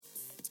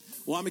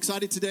Well, I'm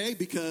excited today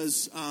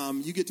because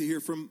you get to hear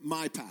from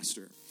my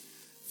pastor.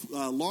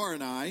 Laura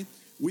and I,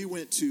 we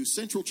went to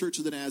Central Church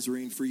of the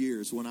Nazarene for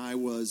years when I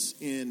was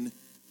in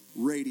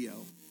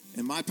radio.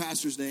 And my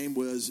pastor's name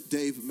was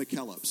Dave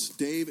McKellips.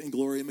 Dave and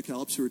Gloria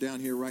McKellips, who are down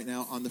here right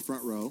now on the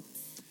front row.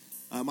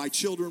 My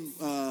children,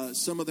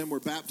 some of them were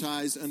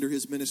baptized under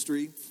his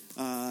ministry.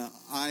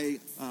 I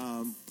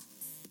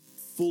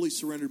fully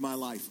surrendered my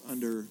life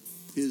under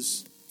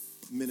his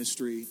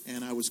ministry,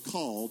 and I was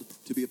called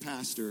to be a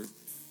pastor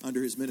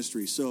under his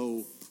ministry.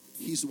 So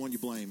he's the one you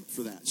blame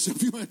for that. So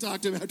if you want to talk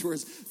to him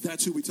afterwards,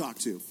 that's who we talk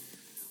to.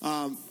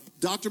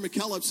 Dr.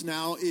 McKellips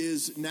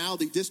is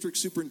the district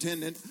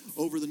superintendent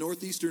over the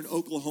Northeastern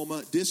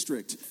Oklahoma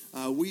district.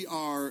 We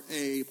are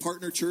a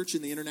partner church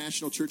in the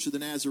International Church of the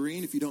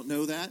Nazarene. If you don't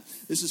know that,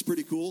 this is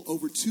pretty cool.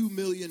 Over 2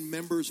 million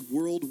members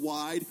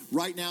worldwide.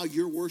 Right now,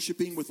 you're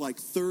worshiping with like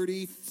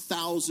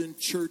 30,000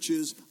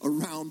 churches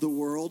around the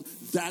world.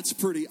 That's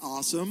pretty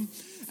awesome.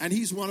 And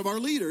he's one of our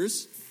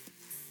leaders.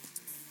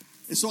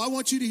 And so I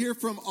want you to hear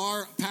from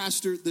our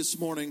pastor this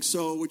morning.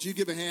 So would you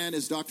give a hand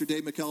as Dr.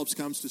 Dave McKellips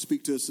comes to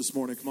speak to us this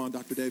morning? Come on,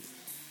 Dr. Dave.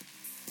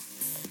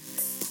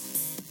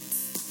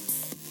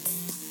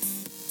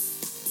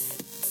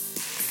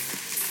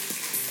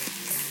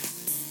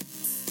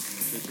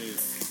 Appreciate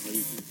it. Love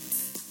you too.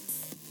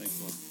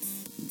 Thanks a lot.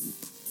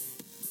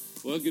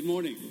 Well, good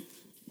morning.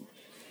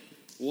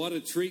 What a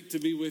treat to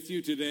be with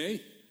you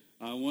today.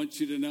 I want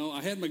you to know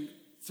I had my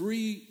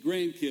 3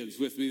 grandkids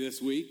with me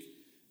this week.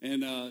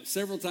 And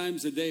several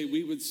times a day,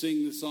 we would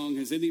sing the song,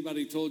 "Has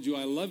Anybody Told You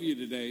I Love You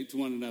Today?" to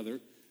one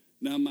another.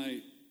 Now,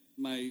 my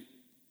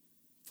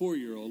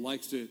 4-year-old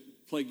likes to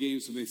play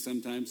games with me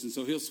sometimes, and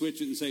so he'll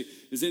switch it and say,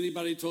 "Has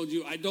anybody told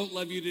you I don't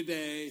love you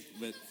today?"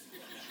 But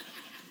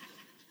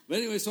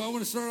anyway, so I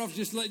want to start off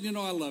just letting you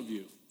know I love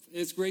you.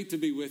 It's great to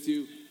be with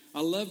you.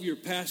 I love your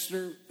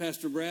pastor,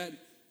 Pastor Brad.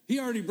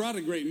 He already brought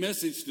a great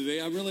message today.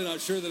 I'm really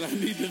not sure that I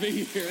need to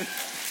be here.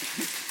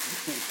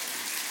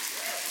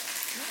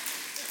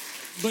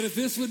 But if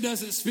this one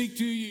doesn't speak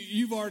to you,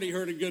 you've already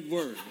heard a good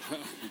word.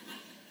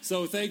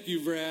 So thank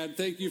you, Brad.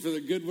 Thank you for the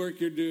good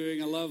work you're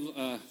doing. I love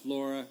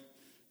Laura.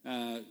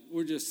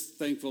 We're just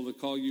thankful to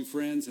call you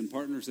friends and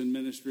partners in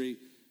ministry.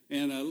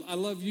 And I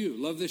love you.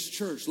 Love this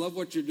church. Love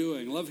what you're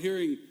doing. Love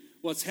hearing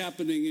what's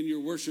happening in your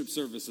worship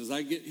services.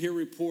 I hear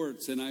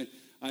reports, and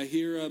I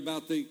hear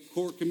about the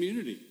core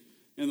community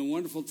and the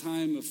wonderful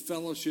time of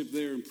fellowship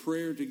there and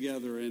prayer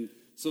together. And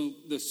so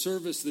the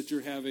service that you're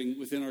having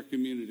within our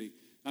community.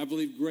 I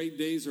believe great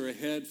days are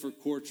ahead for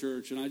Core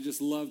Church, and I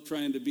just love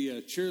trying to be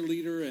a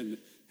cheerleader and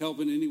help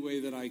in any way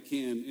that I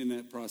can in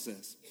that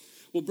process.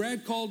 Well,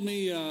 Brad called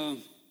me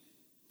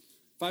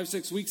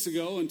 5-6 weeks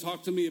ago and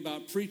talked to me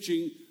about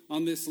preaching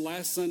on this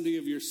last Sunday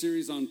of your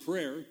series on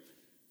prayer,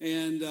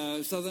 and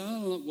so I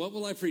thought, what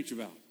will I preach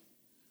about?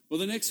 Well,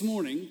 the next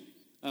morning,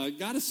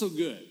 God is so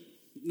good.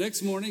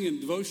 Next morning in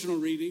devotional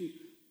reading,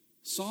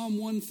 Psalm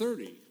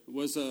 130.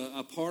 Was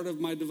a part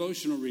of my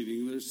devotional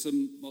reading. There's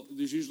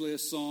usually a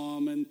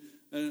psalm and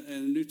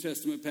a New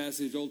Testament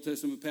passage, Old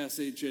Testament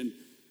passage,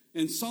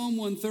 and Psalm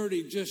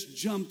 130 just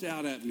jumped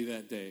out at me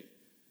that day.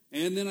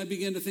 And then I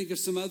began to think of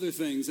some other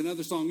things,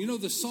 another song. You know,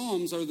 the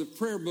Psalms are the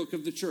prayer book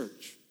of the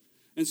church.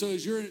 And so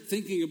as you're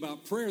thinking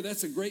about prayer,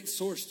 that's a great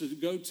source to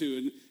go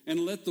to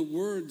and let the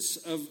words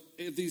of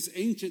these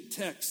ancient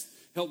texts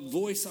help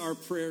voice our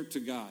prayer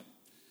to God.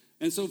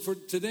 And so for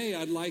today,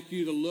 I'd like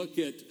you to look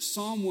at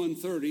Psalm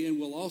 130,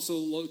 and we'll also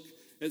look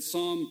at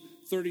Psalm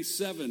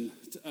 37,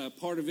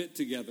 part of it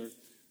together.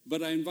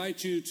 But I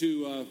invite you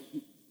to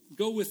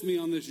go with me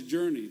on this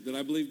journey that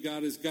I believe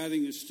God is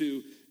guiding us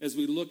to as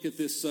we look at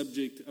this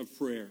subject of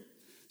prayer.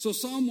 So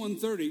Psalm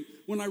 130,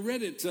 when I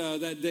read it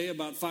that day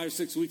about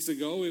 5-6 weeks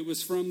ago, it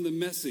was from the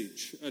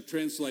Message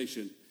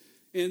translation.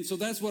 And so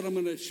that's what I'm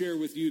going to share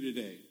with you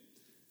today.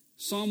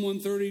 Psalm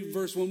 130,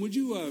 verse 1. Would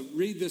you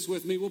read this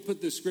with me? We'll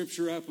put this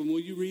scripture up, and will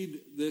you read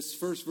this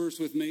first verse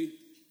with me?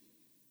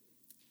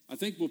 I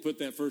think we'll put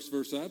that first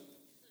verse up.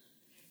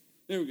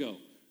 There we go.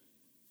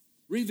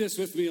 Read this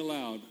with me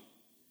aloud.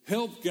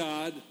 Help,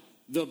 God,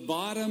 the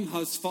bottom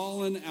has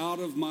fallen out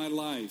of my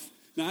life.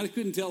 Now, I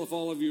couldn't tell if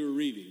all of you were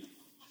reading.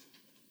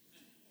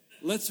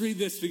 Let's read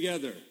this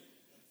together.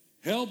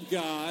 Help,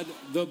 God,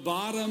 the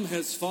bottom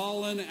has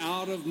fallen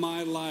out of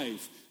my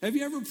life. Have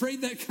you ever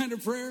prayed that kind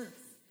of prayer?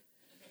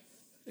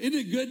 Isn't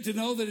it good to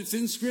know that it's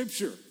in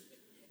Scripture?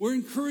 We're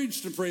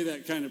encouraged to pray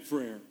that kind of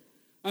prayer.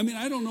 I mean,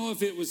 I don't know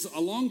if it was a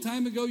long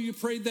time ago you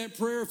prayed that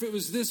prayer, if it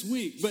was this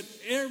week, but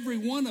every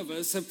one of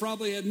us have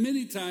probably had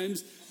many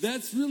times,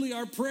 that's really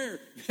our prayer.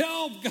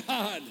 Help,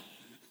 God!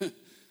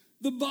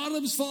 The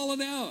bottom's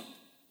fallen out.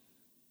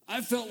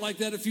 I felt like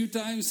that a few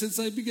times since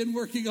I began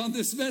working on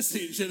this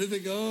message, and I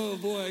think, oh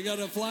boy, I got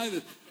to apply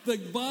this. The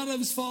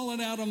bottom's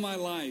fallen out of my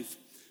life.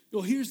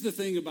 Well, here's the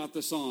thing about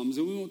the Psalms,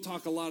 and we won't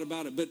talk a lot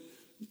about it, but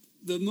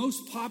the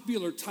most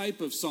popular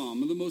type of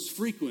psalm, and the most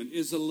frequent,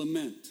 is a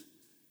lament.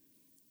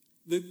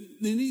 The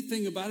neat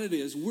thing about it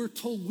is we're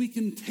told we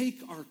can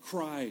take our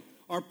cry,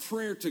 our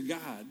prayer to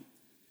God,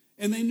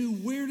 and they knew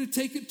where to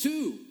take it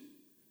to.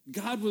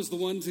 God was the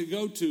one to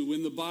go to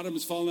when the bottom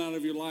is falling out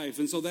of your life.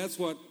 And so that's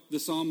what the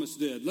psalmist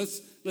did.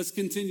 Let's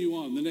continue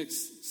on. The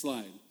next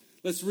slide.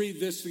 Let's read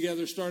this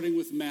together, starting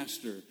with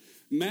Master.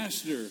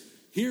 Master,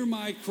 hear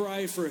my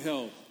cry for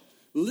help.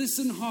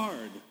 Listen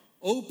hard.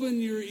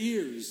 Open your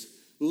ears.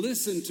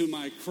 Listen to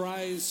my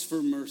cries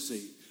for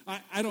mercy.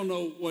 I don't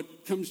know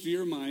what comes to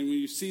your mind when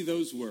you see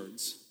those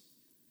words.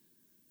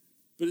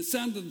 But it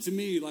sounded to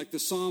me like the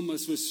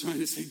psalmist was trying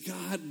to say,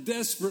 God,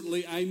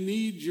 desperately, I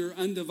need your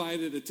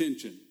undivided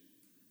attention.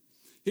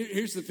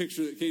 Here's the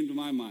picture that came to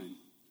my mind.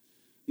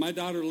 My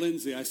daughter,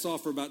 Lindsay, I saw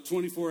for about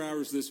 24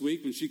 hours this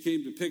week when she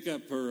came to pick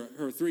up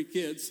her 3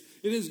 kids.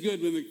 It is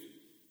good when the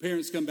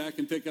parents come back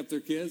and pick up their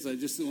kids. I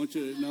just want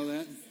you to know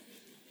that.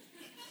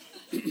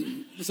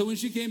 So when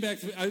she came back,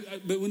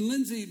 but when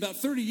Lindsay, about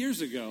 30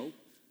 years ago,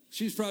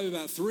 she's probably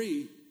about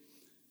 3,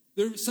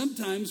 there were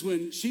sometimes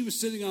when she was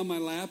sitting on my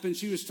lap and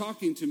she was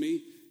talking to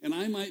me, and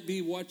I might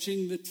be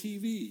watching the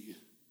TV,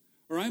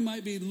 or I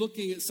might be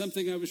looking at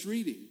something I was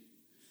reading.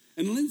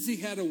 And Lindsay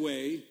had a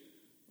way,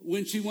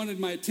 when she wanted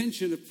my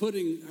attention, of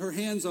putting her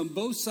hands on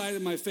both sides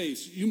of my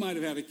face. You might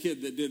have had a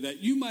kid that did that.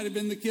 You might have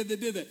been the kid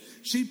that did that.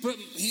 She'd put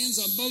hands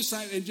on both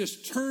sides and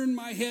just turn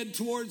my head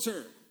towards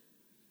her.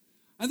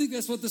 I think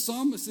that's what the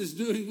psalmist is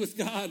doing with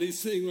God. He's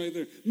saying right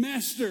there,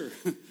 Master,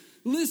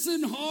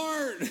 listen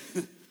hard.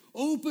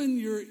 Open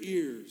your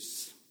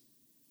ears.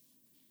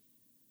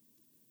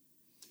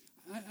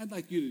 I'd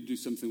like you to do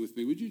something with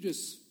me. Would you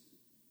just,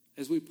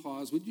 as we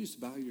pause, would you just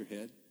bow your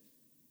head?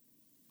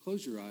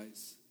 Close your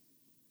eyes.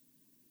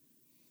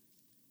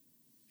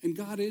 And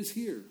God is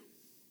here.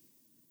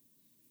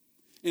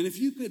 And if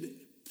you could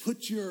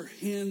put your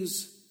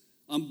hands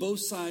on both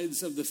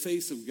sides of the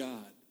face of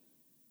God,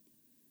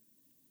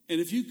 and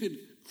if you could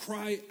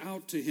cry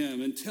out to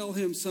him and tell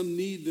him some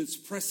need that's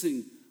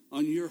pressing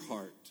on your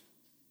heart,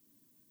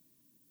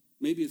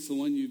 maybe it's the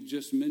one you've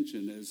just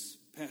mentioned as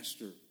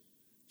Pastor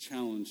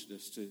challenged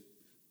us to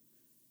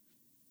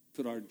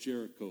put our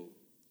Jericho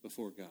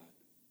before God.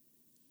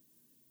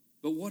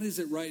 But what is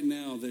it right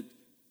now that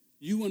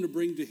you want to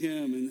bring to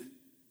him and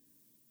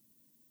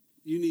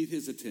you need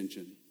his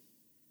attention?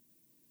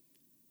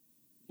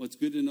 Well, it's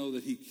good to know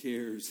that he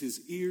cares.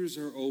 His ears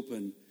are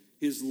open.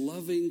 His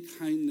loving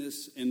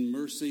kindness and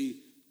mercy,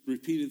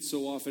 repeated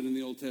so often in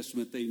the Old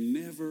Testament, they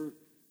never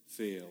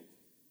fail.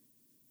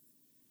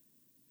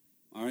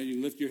 All right, you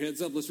can lift your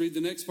heads up. Let's read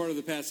the next part of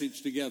the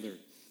passage together.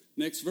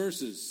 Next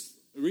verses.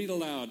 Read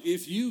aloud.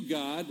 If you,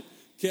 God,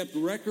 kept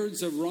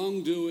records of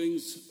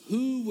wrongdoings,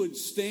 who would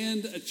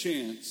stand a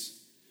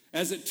chance?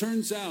 As it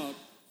turns out,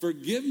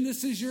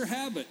 forgiveness is your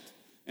habit,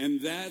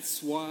 and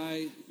that's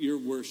why you're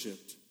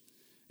worshipped.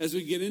 As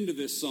we get into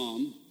this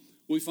psalm,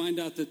 we find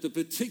out that the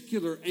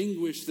particular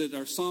anguish that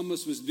our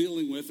psalmist was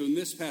dealing with when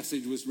this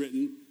passage was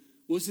written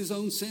was his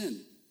own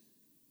sin.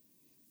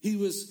 He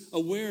was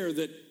aware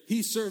that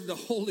he served a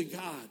holy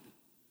God,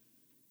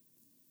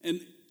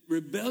 and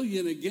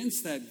rebellion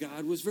against that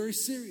God was very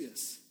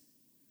serious.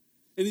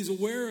 And he's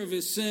aware of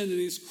his sin, and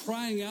he's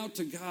crying out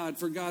to God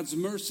for God's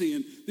mercy.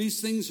 And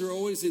these things are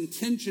always in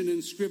tension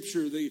in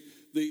Scripture,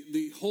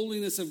 the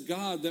holiness of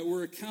God that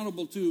we're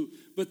accountable to,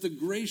 but the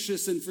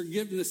gracious and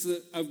forgiveness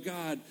of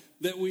God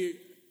that we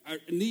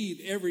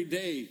need every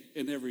day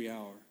and every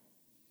hour.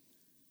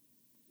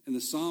 And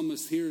the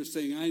psalmist here is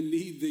saying, I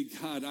need thee,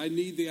 God. I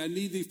need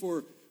thee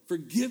for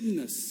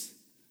forgiveness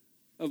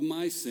of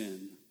my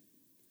sin.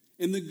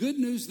 And the good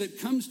news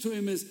that comes to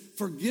him is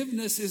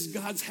forgiveness is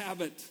God's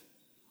habit.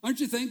 Aren't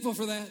you thankful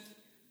for that?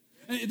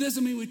 And it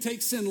doesn't mean we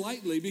take sin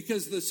lightly,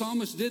 because the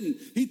psalmist didn't.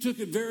 He took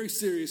it very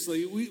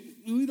seriously.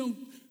 We don't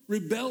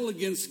rebel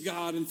against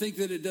God and think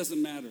that it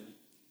doesn't matter.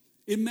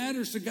 It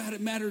matters to God.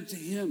 It mattered to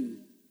him.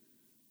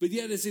 But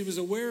yet, as he was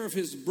aware of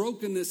his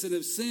brokenness and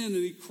of sin, and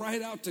he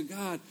cried out to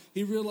God,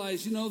 he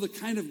realized, the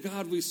kind of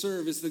God we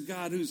serve is the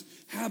God whose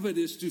habit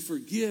is to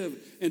forgive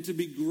and to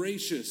be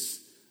gracious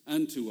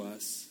unto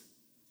us.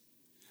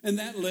 And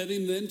that led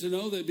him then to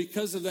know that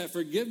because of that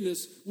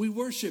forgiveness, we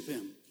worship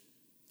him.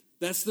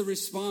 That's the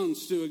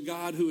response to a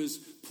God who has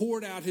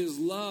poured out his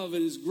love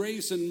and his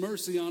grace and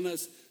mercy on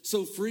us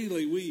so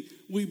freely.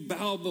 We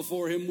bow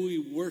before him. We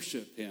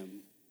worship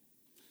him.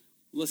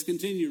 Let's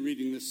continue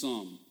reading this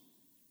psalm.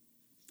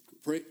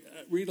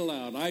 Read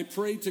aloud. I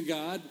pray to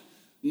God,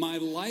 my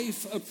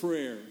life a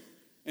prayer,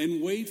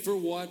 and wait for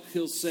what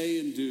he'll say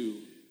and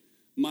do.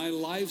 My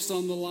life's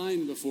on the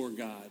line before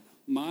God.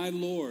 My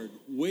Lord,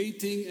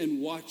 waiting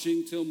and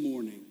watching till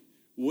morning.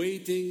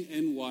 Waiting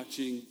and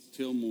watching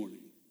till morning.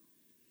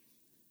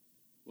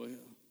 Well,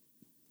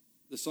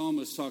 the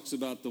psalmist talks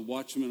about the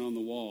watchman on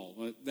the wall.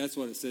 That's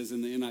what it says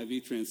in the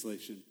NIV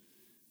translation,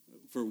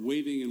 for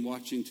waiting and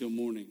watching till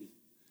morning.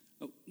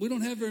 We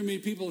don't have very many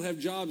people that have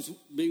jobs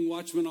being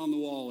watchmen on the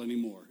wall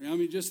anymore.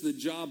 Just the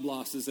job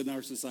losses in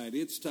our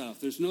society. It's tough.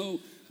 There's no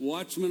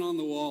watchman on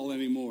the wall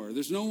anymore.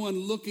 There's no one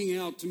looking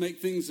out to make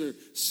things are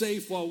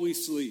safe while we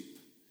sleep.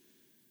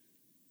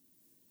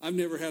 I've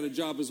never had a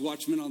job as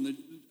watchman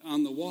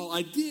on the wall.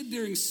 I did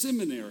during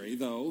seminary,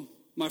 though.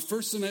 My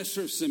first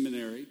semester of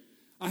seminary,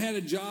 I had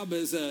a job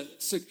as a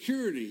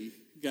security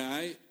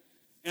guy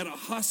at a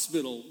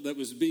hospital that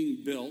was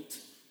being built,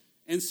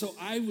 and so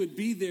I would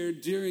be there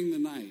during the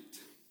night.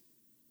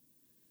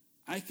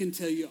 I can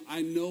tell you,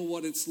 I know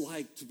what it's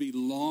like to be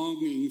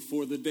longing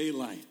for the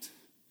daylight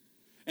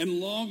and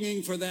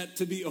longing for that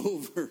to be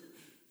over.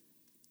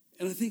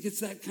 And I think it's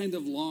that kind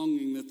of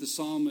longing that the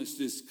psalmist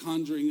is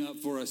conjuring up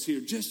for us here.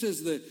 Just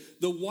as the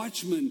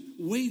watchman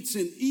waits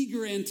in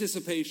eager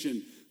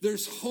anticipation,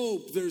 there's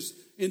hope, there's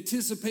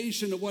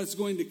anticipation of what's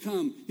going to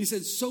come. He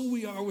said, so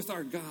we are with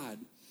our God.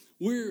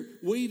 We're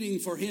waiting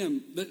for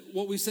him.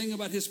 What we sang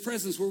about his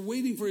presence, we're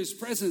waiting for his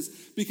presence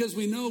because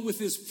we know with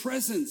his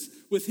presence,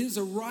 with his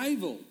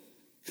arrival,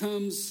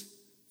 comes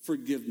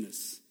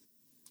forgiveness.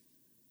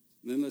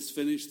 And then let's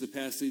finish the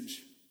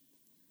passage.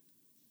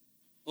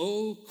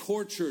 Oh,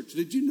 Core Church,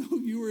 did you know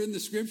you were in the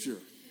scripture?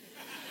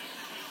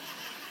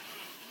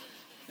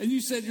 And you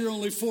said you're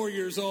only 4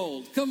 years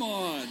old. Come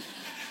on.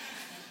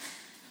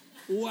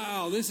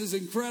 Wow, this is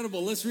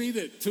incredible. Let's read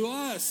it to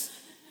us.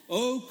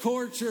 Oh,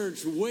 Core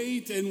Church,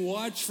 wait and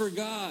watch for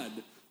God.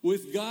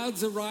 With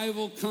God's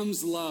arrival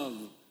comes love.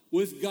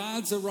 With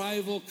God's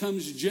arrival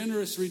comes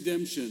generous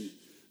redemption.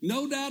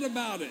 No doubt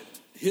about it,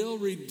 he'll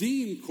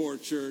redeem Core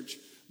Church,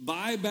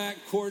 buy back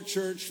Core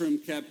Church from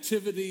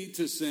captivity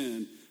to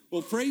sin.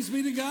 Well, praise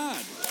be to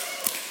God.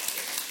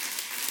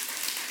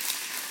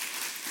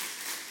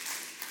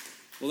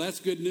 Well, that's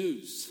good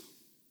news.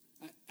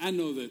 I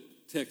know that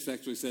text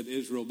actually said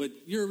Israel, but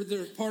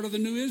they're part of the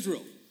new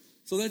Israel.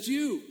 So that's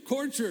you,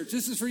 Core Church.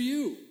 This is for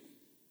you.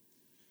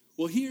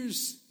 Well,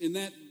 here's in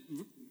that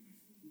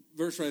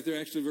verse right there,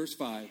 actually verse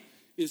 5,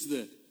 is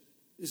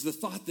the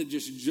thought that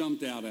just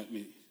jumped out at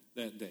me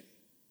that day.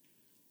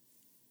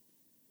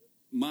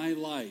 My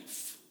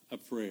life, a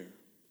prayer.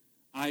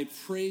 I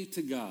pray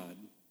to God,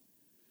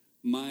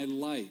 my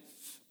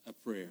life, a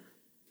prayer.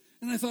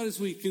 And I thought as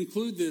we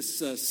conclude this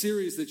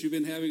series that you've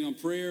been having on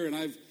prayer, and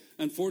I've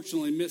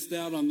unfortunately missed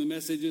out on the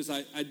messages,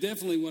 I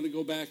definitely want to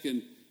go back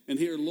and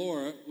hear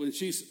Laura when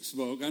she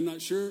spoke. I'm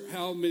not sure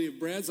how many of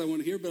Brad's I want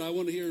to hear, but I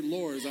want to hear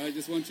Laura's. I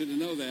just want you to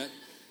know that.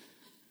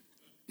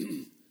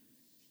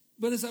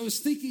 But as I was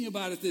thinking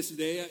about it this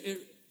day,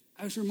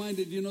 I was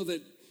reminded,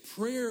 that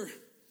prayer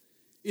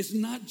is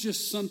not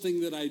just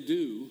something that I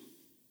do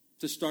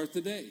to start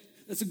the day.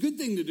 That's a good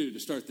thing to do to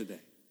start the day.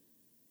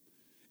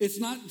 It's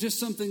not just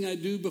something I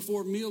do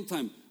before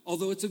mealtime,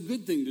 although it's a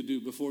good thing to do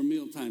before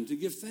mealtime, to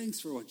give thanks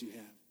for what you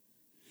have.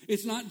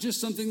 It's not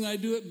just something that I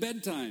do at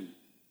bedtime.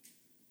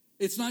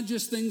 It's not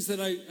just things that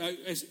I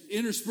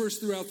intersperse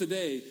throughout the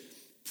day.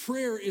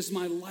 Prayer is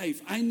my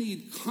life. I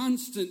need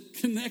constant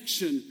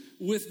connection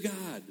with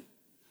God.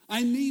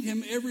 I need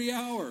him every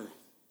hour.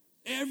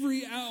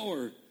 Every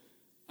hour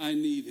I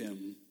need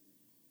him.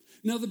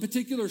 Now, the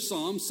particular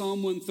psalm,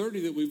 Psalm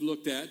 130 that we've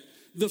looked at,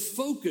 the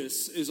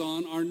focus is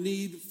on our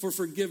need for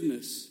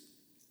forgiveness.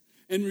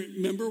 And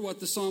remember what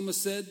the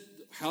psalmist said,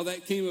 how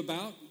that came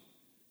about?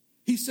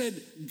 He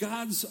said,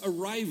 God's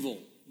arrival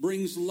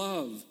brings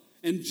love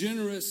and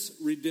generous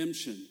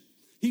redemption.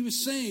 He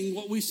was saying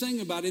what we sang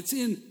about. It's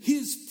in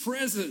his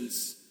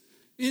presence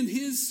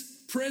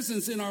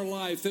in our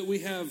life that we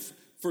have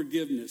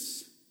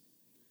forgiveness.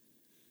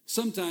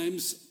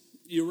 Sometimes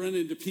you run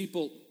into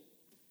people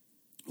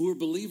who are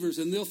believers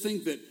and they'll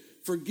think that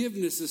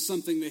forgiveness is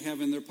something they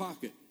have in their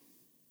pocket,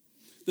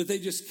 that they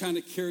just kind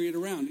of carry it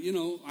around.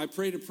 I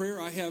prayed a prayer,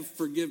 I have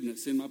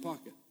forgiveness in my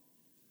pocket.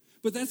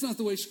 But that's not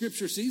the way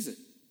Scripture sees it.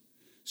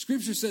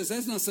 Scripture says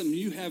that's not something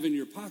you have in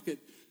your pocket.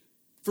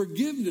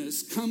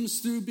 Forgiveness comes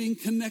through being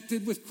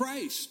connected with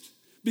Christ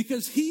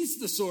because he's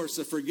the source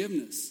of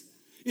forgiveness.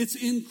 It's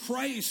in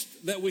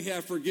Christ that we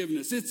have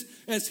forgiveness. It's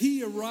as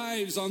he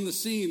arrives on the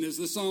scene, as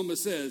the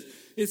psalmist says.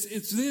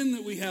 It's then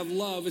that we have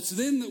love. It's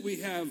then that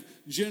we have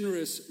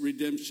generous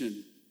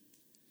redemption.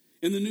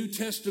 And the New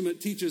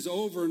Testament teaches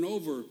over and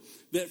over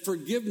that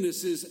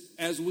forgiveness is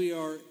as we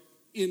are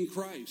in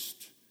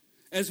Christ,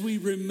 as we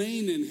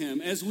remain in him,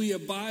 as we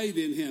abide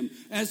in him,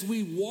 as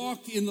we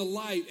walk in the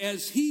light,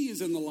 as he is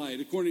in the light,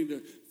 according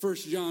to 1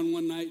 John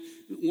 1:9.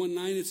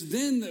 It's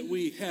then that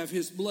we have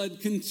his blood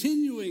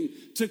continuing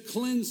to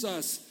cleanse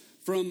us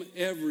from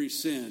every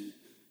sin.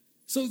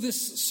 So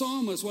this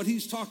psalmist, what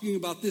he's talking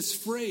about, this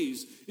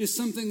phrase, is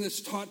something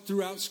that's taught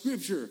throughout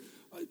Scripture.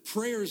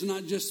 Prayer is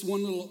not just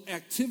one little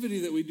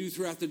activity that we do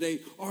throughout the day.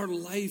 Our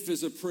life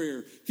is a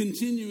prayer,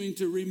 continuing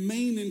to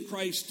remain in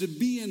Christ, to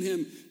be in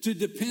him, to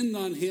depend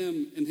on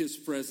him and his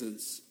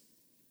presence.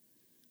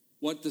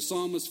 What the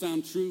psalmist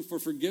found true for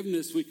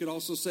forgiveness, we could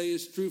also say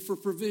is true for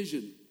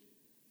provision.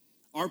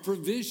 Our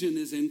provision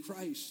is in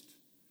Christ.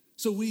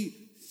 So we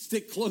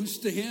stick close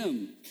to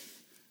him.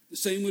 The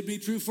same would be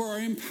true for our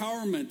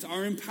empowerment,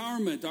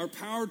 our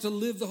power to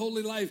live the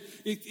holy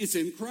life. It's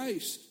in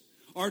Christ.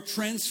 Our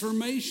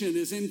transformation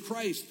is in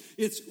Christ.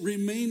 It's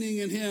remaining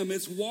in him.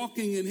 It's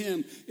walking in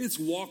him. It's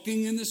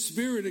walking in the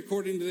Spirit,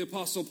 according to the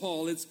Apostle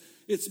Paul.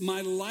 It's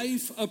my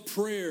life of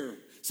prayer.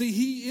 See,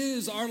 he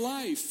is our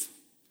life.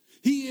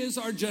 He is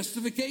our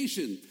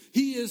justification.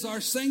 He is our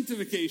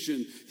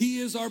sanctification. He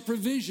is our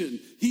provision.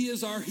 He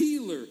is our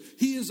healer.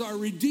 He is our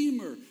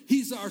redeemer.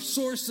 He's our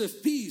source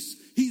of peace.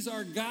 He's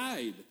our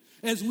guide.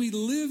 As we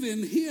live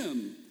in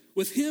him,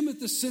 with him at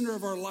the center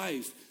of our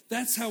life,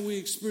 that's how we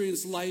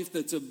experience life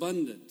that's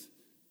abundant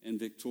and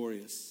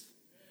victorious.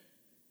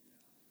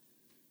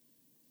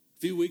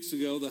 A few weeks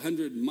ago, the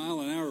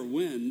 100-mile-an-hour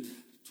wind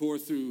tore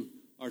through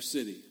our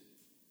city.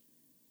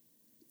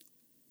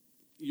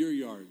 Your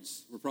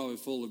yards were probably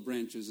full of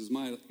branches, as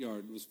my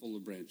yard was full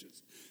of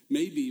branches.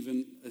 Maybe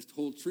even a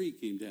whole tree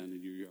came down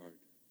in your yard.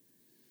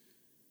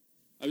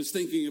 I was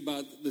thinking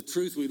about the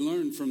truth we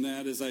learned from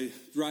that as I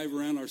drive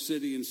around our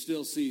city and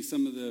still see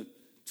some of the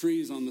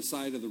trees on the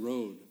side of the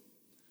road.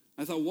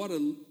 I thought, what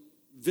a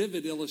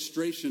vivid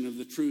illustration of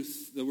the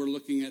truth that we're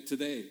looking at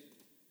today.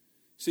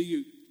 See,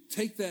 you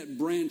take that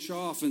branch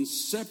off and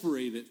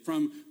separate it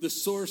from the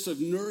source of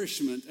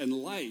nourishment and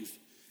life.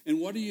 And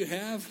what do you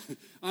have?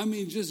 I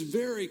mean, just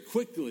very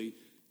quickly,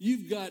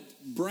 you've got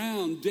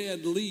brown,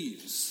 dead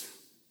leaves.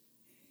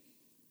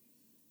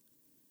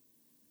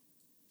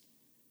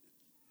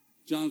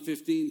 John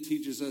 15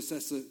 teaches us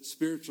that's a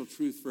spiritual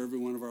truth for every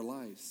one of our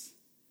lives.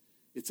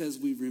 It's as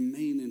we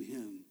remain in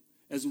him,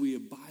 as we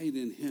abide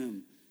in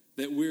him,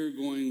 that we're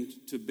going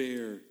to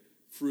bear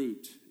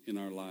fruit in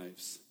our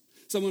lives.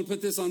 Someone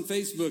put this on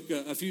Facebook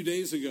a few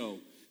days ago.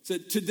 It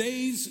said,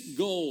 today's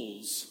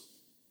goals.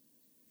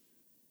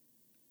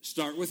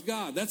 Start with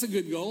God. That's a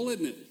good goal,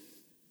 isn't it?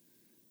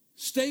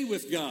 Stay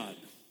with God.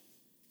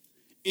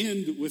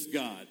 End with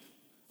God.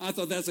 I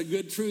thought that's a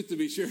good truth to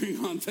be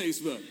sharing on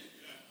Facebook.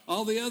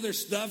 All the other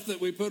stuff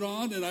that we put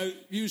on, and I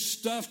use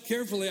stuff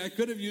carefully. I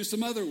could have used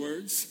some other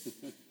words.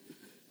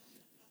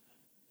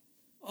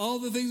 All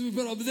the things we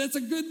put on, but that's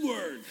a good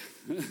word.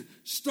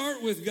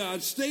 Start with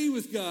God, stay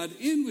with God,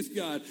 end with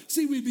God.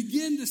 See, we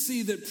begin to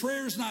see that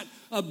prayer is not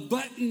a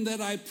button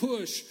that I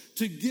push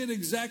to get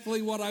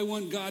exactly what I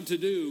want God to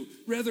do.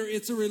 Rather,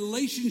 it's a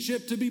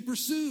relationship to be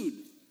pursued.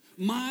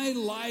 My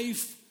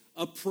life,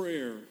 a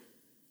prayer.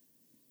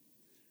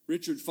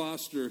 Richard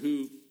Foster,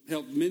 who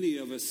helped many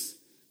of us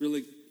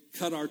really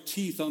cut our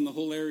teeth on the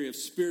whole area of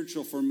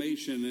spiritual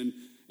formation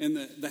and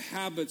the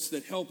habits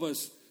that help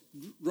us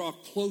draw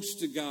close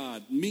to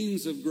God,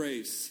 means of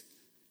grace.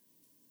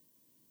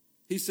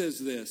 He says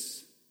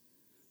this,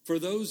 for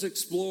those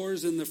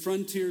explorers in the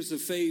frontiers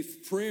of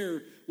faith,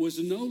 prayer was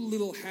no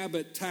little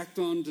habit tacked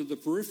on to the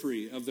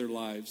periphery of their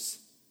lives.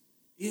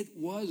 It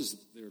was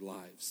their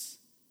lives.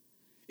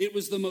 It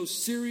was the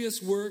most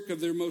serious work of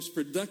their most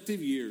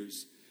productive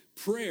years.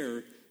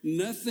 Prayer,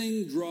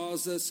 nothing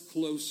draws us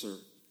closer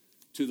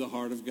to the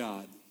heart of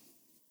God.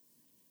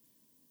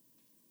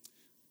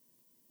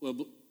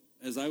 Well,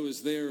 as I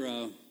was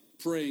there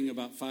praying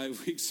about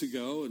 5 weeks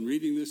ago and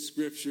reading this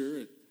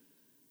scripture,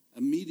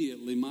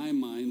 immediately my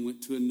mind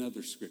went to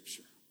another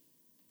scripture.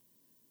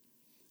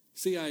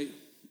 See,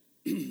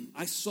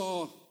 I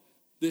saw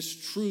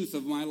this truth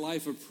of my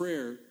life of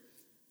prayer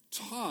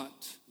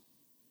taught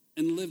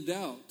and lived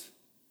out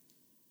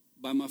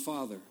by my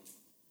father.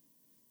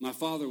 My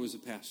father was a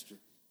pastor.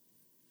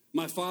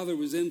 My father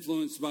was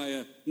influenced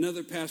by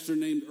another pastor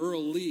named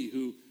Earl Lee,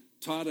 who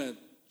taught a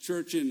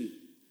church in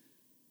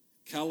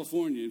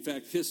California. In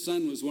fact, his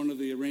son was one of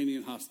the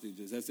Iranian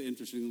hostages. That's an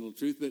interesting little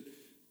truth.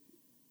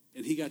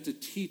 And he got to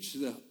teach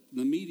the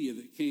media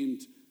that came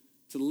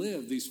to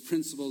live these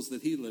principles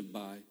that he lived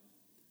by.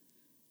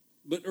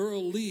 But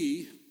Earl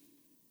Lee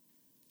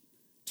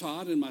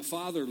taught, and my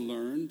father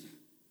learned,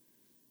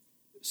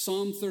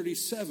 Psalm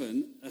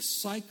 37, a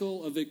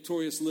cycle of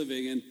victorious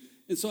living.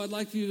 And so I'd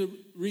like you to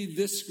read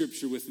this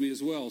scripture with me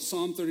as well.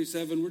 Psalm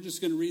 37, we're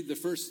just going to read the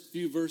first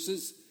few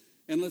verses,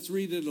 and let's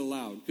read it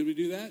aloud. Could we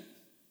do that?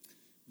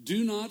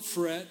 Do not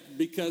fret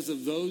because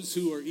of those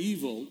who are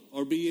evil,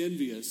 or be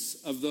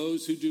envious of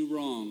those who do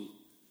wrong.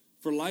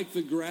 For like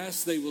the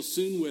grass, they will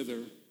soon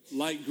wither.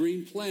 Like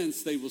green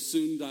plants, they will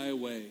soon die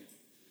away.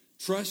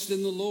 Trust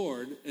in the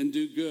Lord and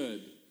do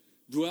good.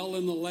 Dwell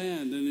in the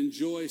land and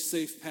enjoy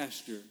safe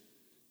pasture.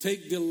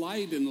 Take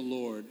delight in the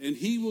Lord, and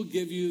he will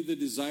give you the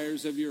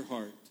desires of your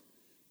heart.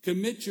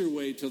 Commit your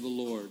way to the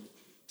Lord.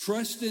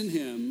 Trust in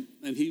him,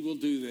 and he will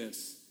do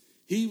this.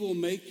 He will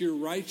make your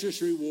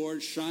righteous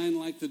reward shine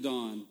like the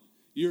dawn,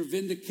 your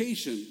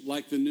vindication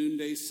like the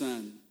noonday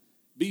sun.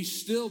 Be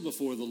still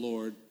before the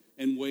Lord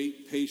and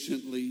wait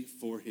patiently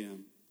for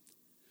him.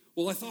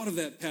 Well, I thought of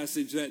that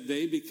passage that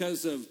day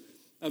because of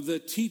the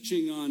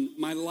teaching on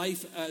my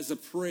life as a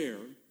prayer.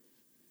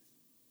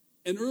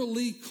 And Earl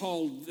Lee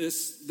called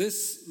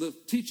the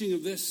teaching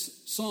of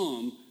this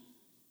psalm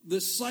the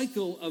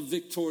cycle of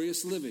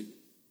victorious living.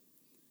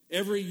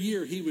 Every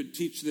year he would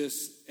teach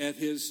this at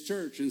his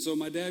church, and so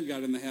my dad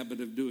got in the habit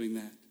of doing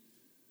that.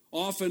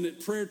 Often at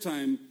prayer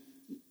time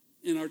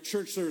in our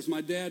church service,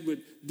 my dad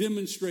would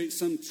demonstrate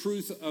some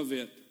truth of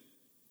it.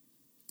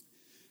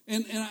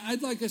 And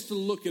I'd like us to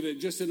look at it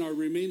just in our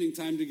remaining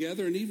time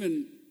together and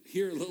even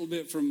hear a little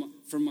bit from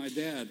my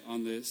dad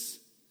on this.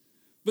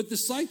 But the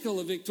cycle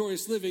of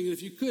victorious living, and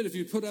if you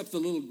put up the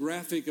little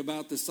graphic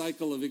about the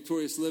cycle of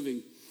victorious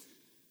living,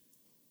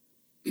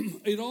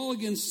 it all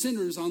again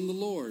centers on the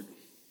Lord.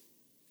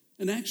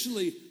 And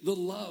actually, the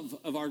love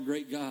of our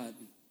great God.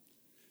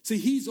 See,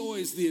 he's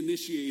always the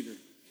initiator.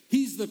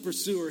 He's the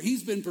pursuer.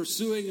 He's been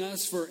pursuing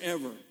us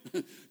forever,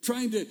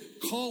 trying to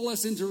call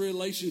us into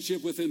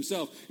relationship with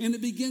himself. And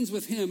it begins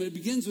with him. It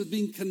begins with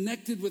being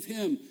connected with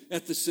him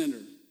at the center.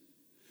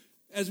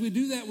 As we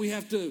do that, we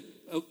have to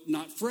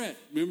not fret.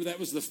 Remember, that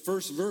was the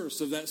first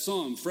verse of that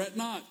psalm. Fret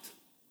not.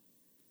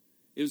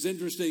 It was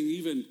interesting,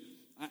 even,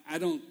 I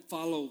don't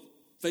follow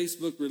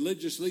Facebook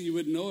religiously. You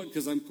wouldn't know it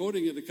because I'm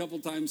quoting it a couple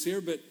times here,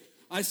 but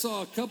I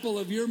saw a couple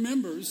of your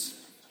members,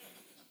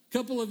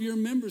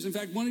 in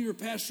fact, one of your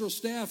pastoral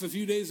staff a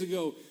few days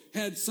ago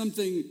had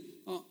something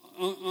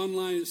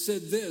online that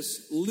said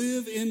this: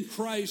 live in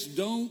Christ,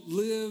 don't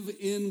live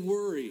in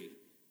worry.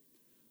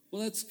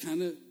 Well, that's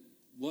kind of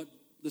what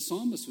the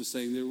psalmist was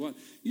saying there.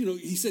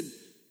 He said,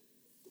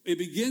 it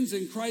begins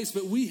in Christ,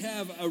 but we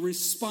have a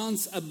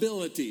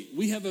responsibility.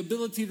 We have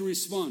ability to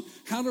respond.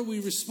 How do we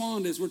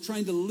respond as we're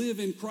trying to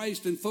live in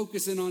Christ and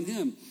focus in on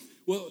him?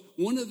 Well,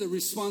 one of the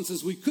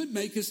responses we could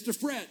make is to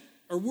fret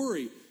or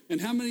worry.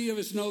 And how many of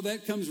us know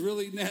that comes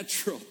really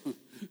natural?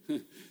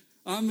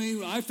 I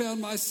mean, I found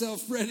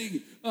myself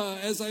fretting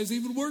as I was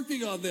even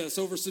working on this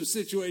over some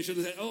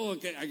situations.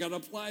 Okay, I got to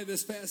apply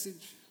this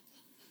passage.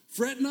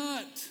 Fret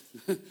not.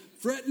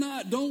 Fret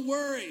not. Don't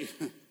worry.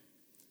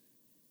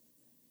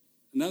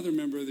 Another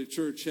member of the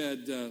church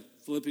had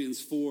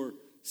Philippians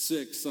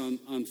 4:6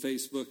 on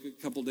Facebook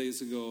a couple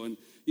days ago. And,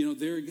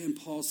 there again,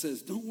 Paul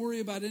says, don't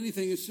worry about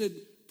anything. Instead,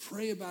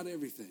 pray about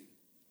everything.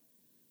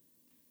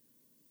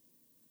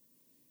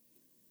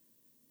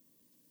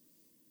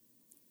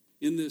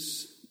 In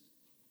this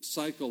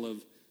cycle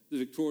of the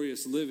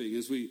victorious living,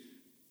 as we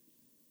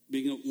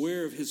being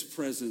aware of his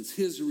presence,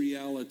 his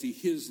reality,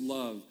 his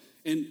love,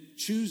 and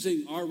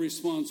choosing our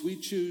response, we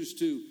choose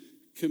to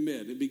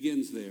commit. It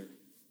begins there.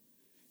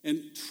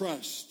 And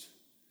trust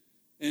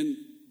and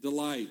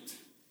delight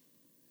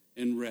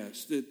and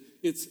rest.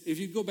 It's if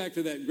you go back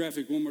to that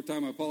graphic one more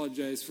time, I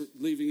apologize for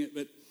leaving it,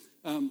 but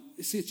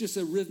it's just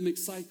a rhythmic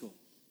cycle.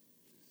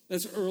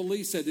 That's what Earl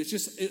Lee said.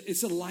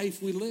 It's a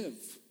life we live.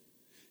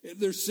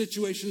 There's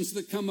situations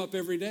that come up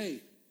every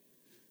day.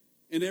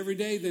 And every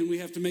day then we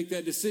have to make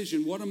that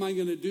decision. What am I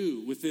going to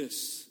do with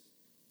this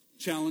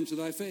challenge that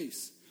I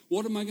face?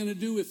 What am I going to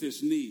do with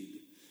this need?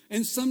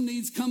 And some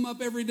needs come up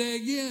every day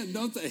again,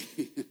 don't they?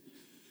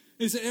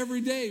 It's every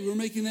day we're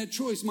making that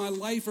choice, my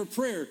life or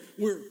prayer.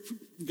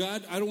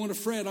 God, I don't want to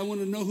fret. I want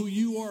to know who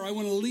you are. I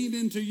want to lean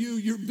into you.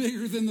 You're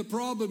bigger than the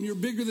problem. You're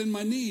bigger than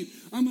my need.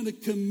 I'm going to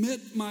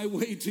commit my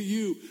way to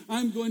you.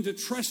 I'm going to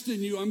trust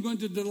in you. I'm going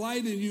to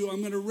delight in you. I'm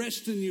going to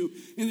rest in you.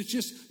 And it's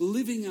just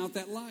living out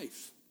that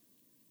life.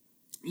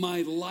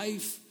 My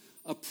life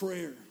of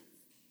prayer.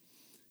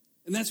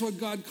 And that's what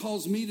God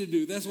calls me to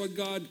do. That's what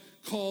God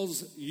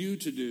calls you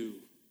to do.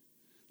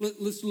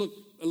 Let's look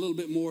a little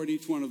bit more at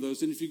each one of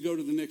those. And if you go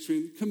to the next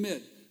screen,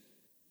 commit.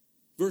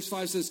 Verse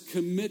 5 says,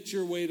 commit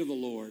your way to the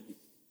Lord.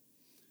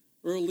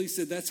 Earl Lee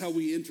said that's how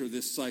we enter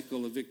this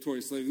cycle of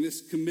victorious living,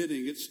 this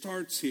committing. It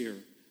starts here.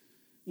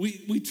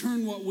 We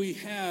turn what we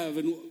have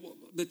and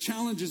the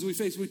challenges we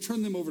face, we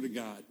turn them over to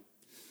God.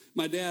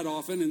 My dad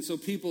often, and so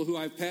people who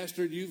I've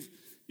pastored,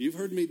 you've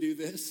heard me do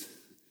this.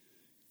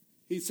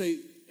 He'd say,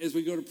 as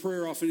we go to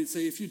prayer often, he'd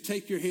say, if you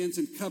take your hands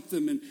and cup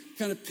them and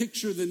kind of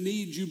picture the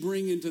need you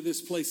bring into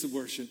this place of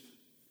worship.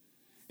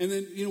 And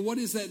then, what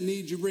is that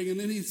need you bring? And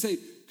then he'd say,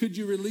 could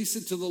you release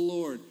it to the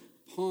Lord?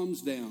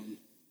 Palms down.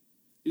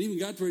 And even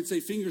got to where he'd say,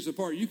 fingers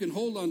apart. You can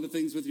hold on to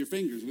things with your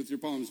fingers, with your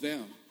palms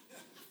down.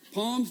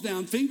 Palms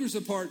down, fingers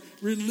apart,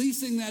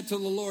 releasing that to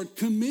the Lord,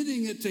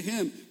 committing it to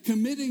him,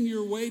 committing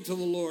your way to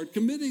the Lord,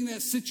 committing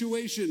that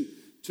situation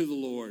to the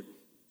Lord.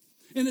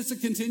 And it's a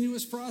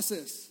continuous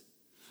process.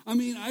 I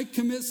mean, I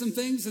commit some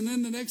things, and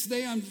then the next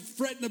day I'm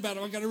fretting about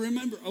it. I got to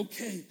remember,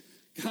 okay,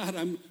 God,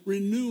 I'm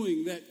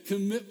renewing that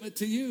commitment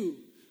to you.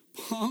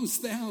 Palms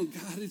down,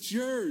 God, it's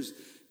yours.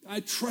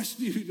 I trust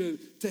you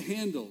to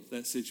handle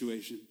that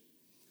situation.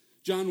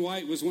 John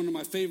White was one of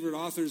my favorite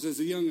authors as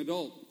a young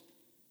adult.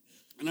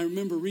 And I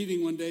remember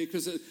reading one day,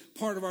 because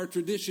part of our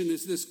tradition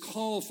is this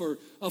call for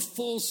a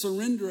full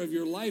surrender of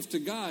your life to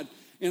God.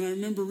 And I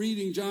remember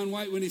reading John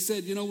White when he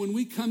said, when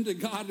we come to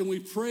God and we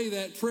pray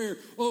that prayer,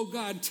 oh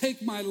God,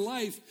 take my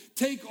life,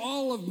 take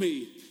all of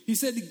me. He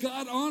said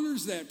God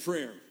honors that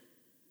prayer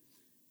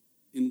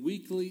in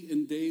weekly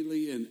and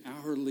daily and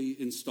hourly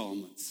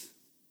installments.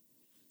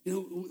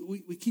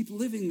 We keep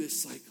living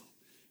this cycle.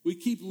 We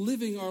keep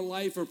living our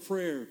life of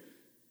prayer,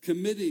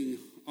 committing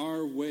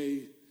our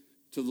way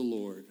to the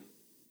Lord.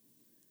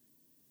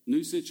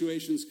 New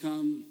situations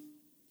come,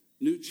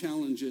 new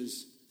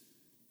challenges,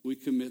 we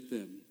commit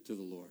them to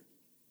the Lord.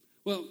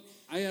 Well,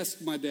 I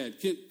asked my dad,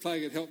 Kent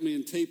Claggett helped me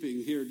in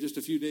taping here just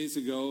a few days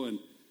ago,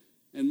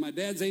 and my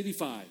dad's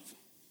 85.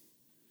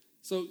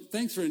 So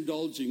thanks for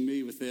indulging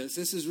me with this.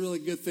 This is really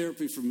good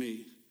therapy for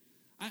me.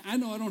 I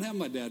know I don't have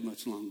my dad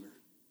much longer,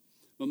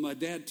 but my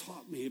dad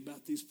taught me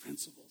about these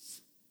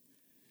principles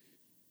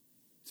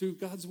through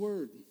God's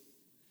word.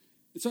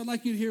 And so I'd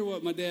like you to hear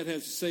what my dad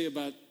has to say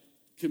about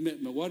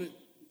commitment,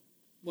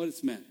 what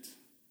it's meant.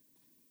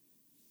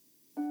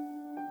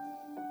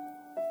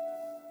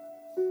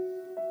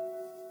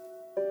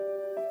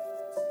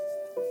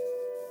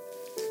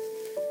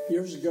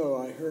 Years ago,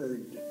 I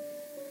heard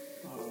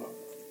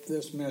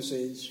this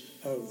message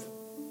of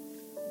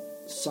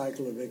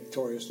cycle of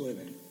victorious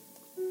living.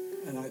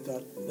 And I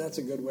thought, that's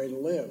a good way to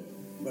live.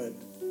 But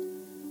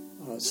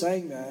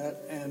saying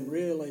that and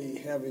really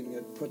having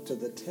it put to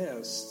the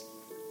test,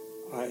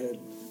 I had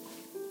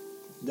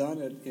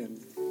done it in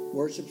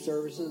worship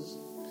services.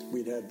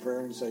 We'd had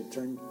prayer and say,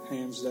 turn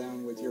hands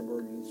down with your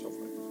burden and so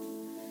forth.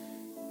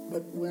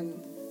 But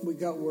when we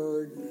got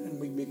word and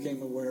we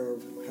became aware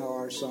of how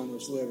our son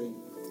was living,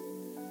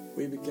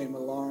 we became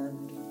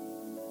alarmed.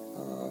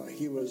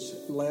 He was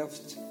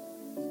left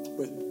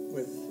with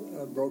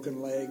a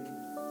broken leg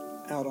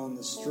out on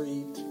the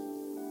street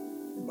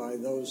by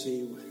those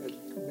he had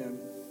been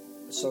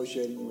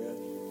associating with.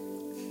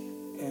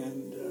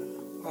 And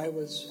I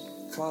was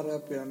caught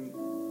up in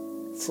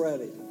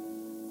fretting.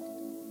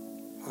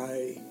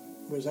 I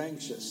was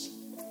anxious.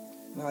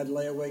 And I'd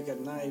lay awake at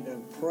night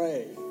and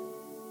pray.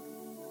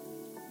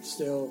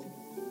 Still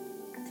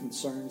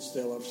concerned,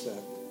 still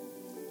upset.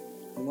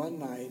 And one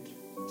night,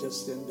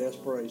 just in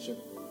desperation,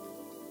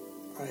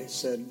 I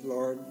said,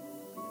 Lord,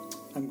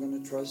 I'm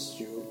going to trust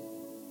you.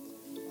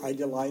 I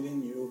delight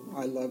in you.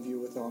 I love you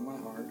with all my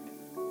heart.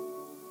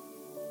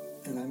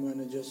 And I'm going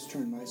to just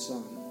turn my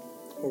son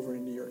over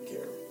into your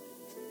care.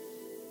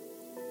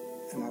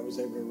 And I was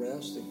able to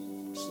rest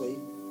and sleep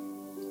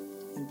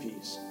in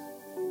peace.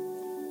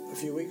 A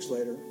few weeks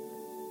later,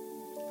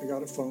 I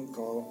got a phone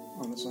call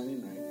on a Sunday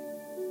night.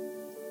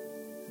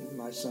 And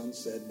my son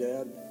said,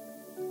 Dad,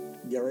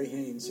 Gary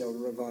Haynes held a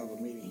revival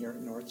meeting here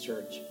at North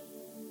Church.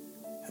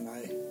 And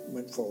I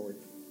went forward.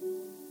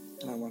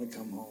 And I want to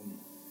come home.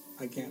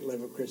 I can't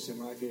live a Christian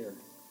life here.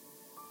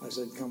 I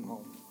said, come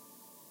home.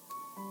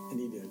 And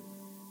he did.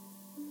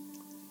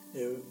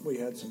 We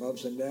had some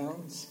ups and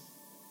downs.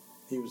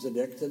 He was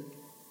addicted.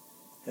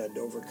 Had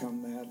to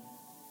overcome that.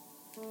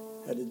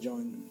 Had to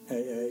join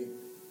AA,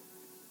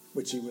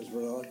 which he was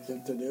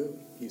reluctant to do.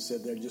 He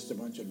said, they're just a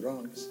bunch of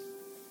drunks.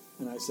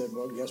 And I said,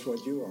 well, guess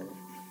what you are?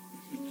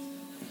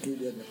 He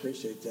didn't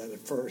appreciate that at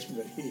first,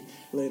 but he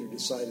later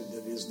decided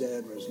that his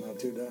dad was not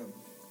too dumb.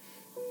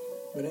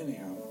 But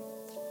anyhow,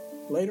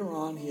 later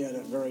on he had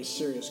a very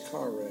serious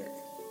car wreck.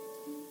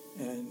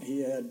 And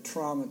he had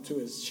trauma to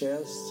his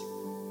chest,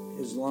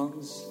 his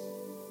lungs.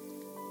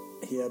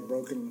 He had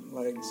broken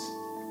legs.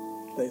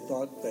 They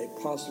thought they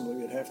possibly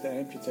would have to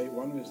amputate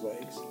one of his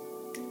legs.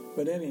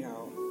 But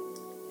anyhow,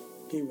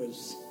 he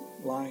was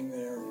lying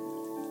there.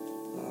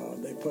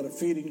 They put a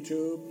feeding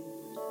tube.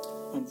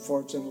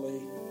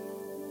 Unfortunately,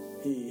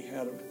 he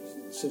had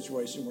a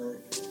situation where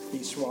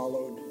he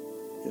swallowed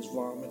his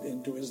vomit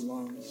into his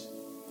lungs.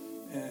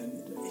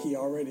 And he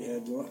already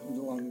had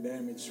lung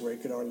damage where he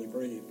could hardly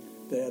breathe.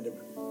 They had a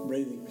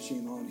breathing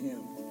machine on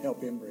him,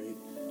 help him breathe.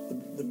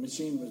 The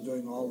machine was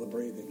doing all the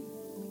breathing.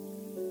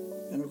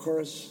 And of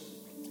course,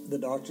 the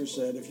doctor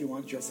said, if you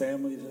want your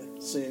family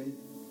to see him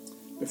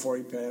before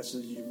he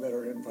passes, you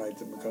better invite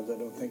them because I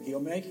don't think he'll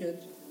make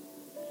it.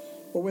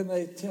 But when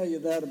they tell you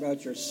that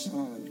about your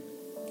son,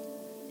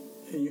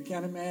 you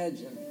can't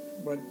imagine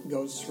what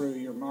goes through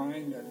your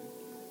mind and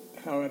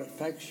how it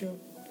affects you.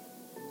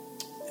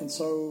 And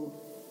so,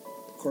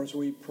 of course,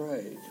 we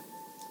prayed.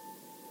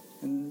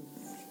 And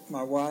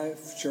my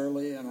wife,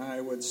 Shirley, and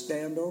I would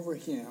stand over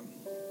him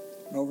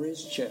and over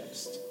his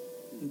chest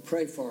and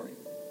pray for him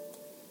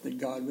that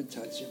God would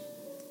touch him,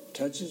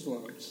 touch his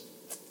lungs,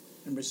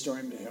 and restore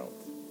him to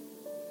health.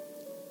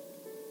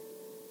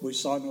 We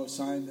saw no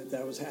sign that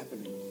that was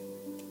happening.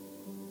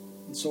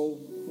 And so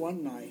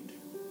one night,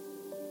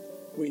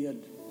 we had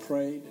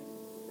prayed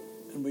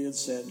and we had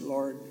said,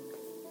 Lord,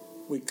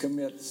 we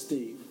commit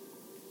Steve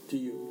to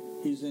you.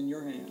 He's in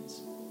your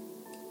hands.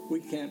 We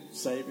can't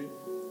save him.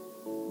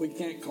 We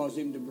can't cause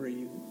him to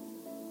breathe.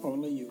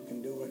 Only you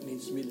can do what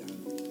needs to be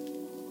done.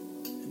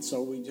 And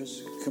so we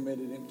just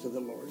committed him to the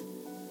Lord.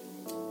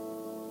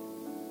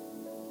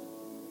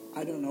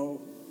 I don't know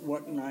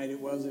what night it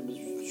was. It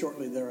was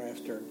shortly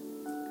thereafter.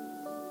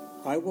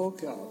 I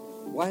woke up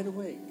wide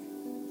awake,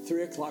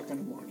 3 o'clock in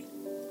the morning.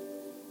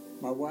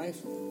 My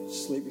wife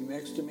sleeping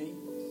next to me.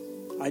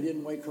 I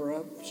didn't wake her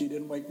up. She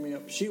didn't wake me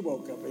up. She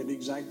woke up at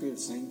exactly the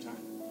same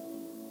time.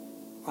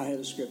 I had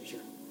a scripture.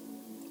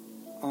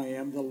 I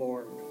am the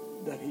Lord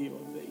that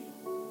healeth thee.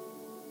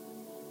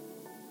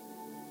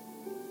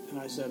 And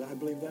I said, I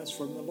believe that's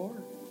from the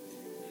Lord.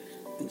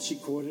 And she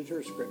quoted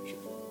her scripture.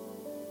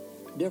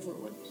 Different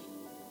ones.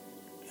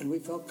 And we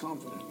felt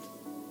confident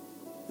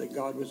that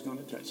God was going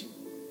to touch him.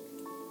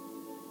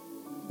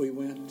 We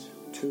went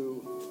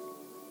to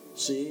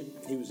see him.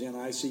 He was in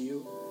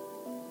ICU.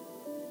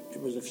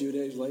 It was a few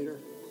days later.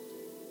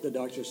 The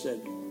doctor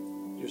said,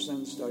 your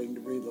son's starting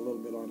to breathe a little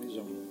bit on his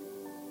own.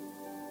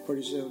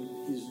 Pretty soon,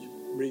 he's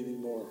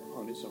breathing more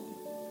on his own.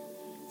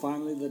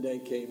 Finally, the day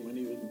came when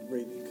he was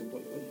breathing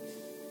completely.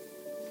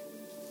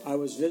 I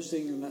was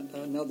visiting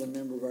another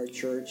member of our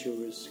church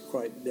who was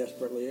quite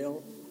desperately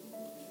ill.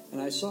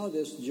 And I saw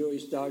this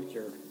Jewish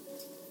doctor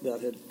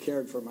that had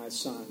cared for my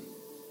son.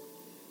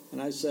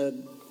 And I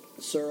said,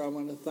 "Sir, I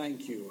want to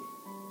thank you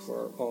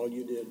for all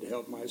you did to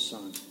help my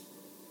son.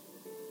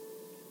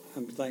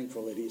 I'm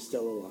thankful that he's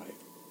still alive."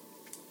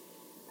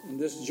 And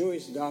this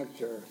Jewish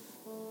doctor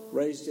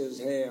raised his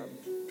hand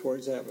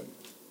towards heaven.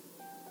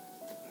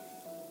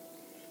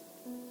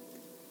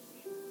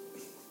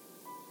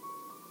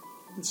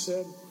 And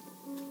said,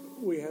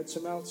 "We had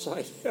some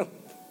outside help."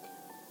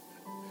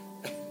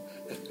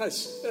 I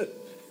said,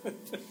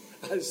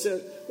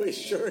 "We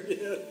sure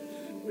did.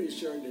 We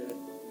sure did."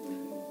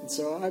 And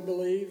so I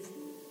believe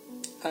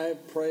I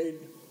have prayed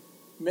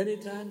many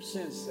times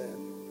since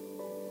then.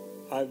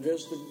 I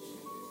visited,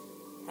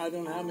 I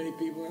don't know how many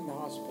people in the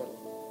hospital.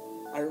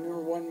 I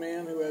remember one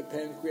man who had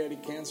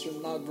pancreatic cancer,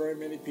 and not very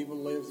many people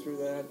lived through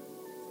that.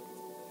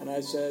 And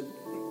I said,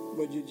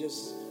 "Would you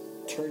just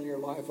turn your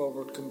life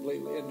over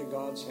completely into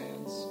God's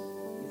hands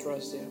and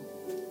trust Him?"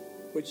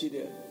 Which he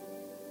did.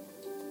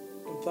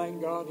 And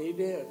thank God he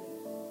did.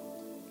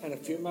 And a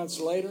few months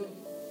later,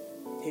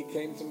 he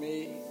came to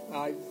me.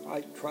 I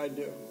tried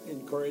to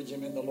encourage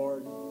him in the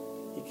Lord.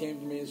 He came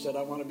to me and said,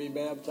 "I want to be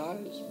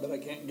baptized, but I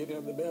can't get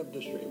into the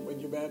baptistry.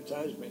 Would you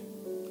baptize me?"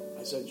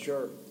 I said,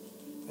 "Sure."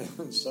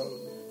 And so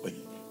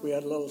we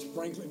had a little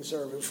sprinkling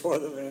service for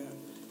the man.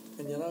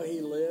 And you know,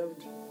 he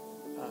lived,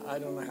 I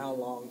don't know how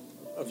long,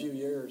 a few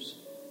years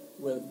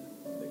from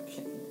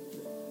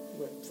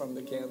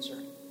the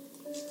cancer.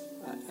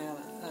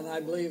 And I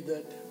believe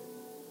that,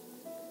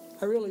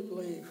 I really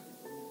believe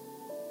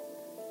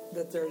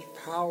that there's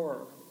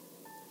power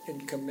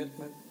in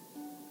commitment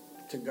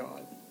to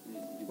God.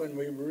 When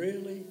we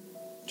really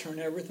turn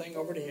everything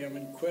over to Him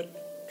and quit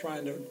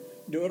trying to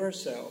do it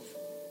ourselves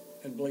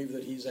and believe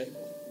that He's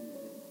able,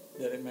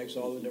 that it makes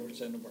all the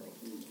difference in the world.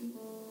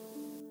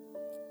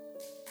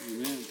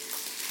 Amen.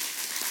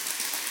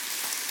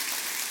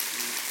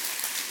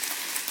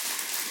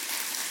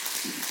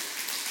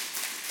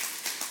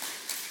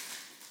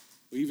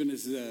 Even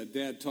as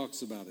Dad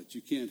talks about it,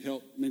 you can't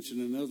help mention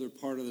another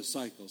part of the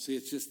cycle. See,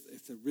 it's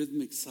a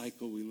rhythmic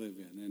cycle we live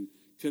in. And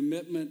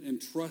commitment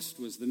and trust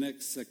was the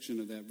next section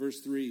of that.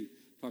 Verse 3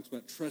 talks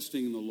about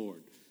trusting in the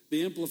Lord.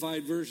 The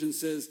Amplified Version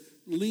says,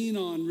 lean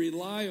on,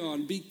 rely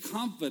on, be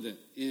confident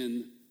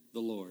in the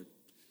Lord.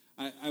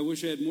 I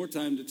wish I had more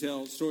time to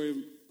tell a story of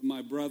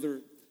my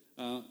brother.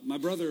 My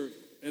brother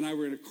and I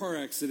were in a car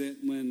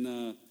accident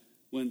when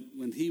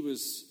he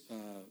was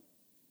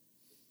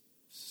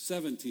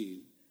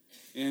 17.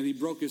 And he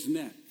broke his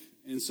neck.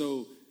 And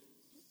so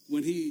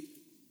when he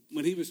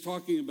was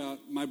talking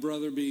about my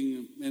brother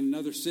being in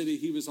another city,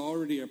 he was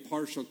already a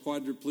partial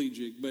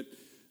quadriplegic, but,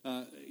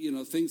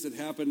 things that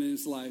happened in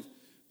his life.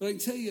 But I can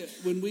tell you,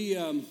 when we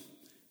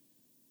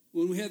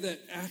had that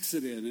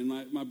accident, and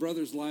my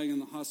brother's lying in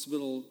the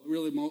hospital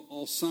really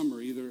all summer,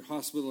 either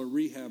hospital or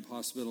rehab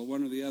hospital,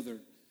 one or the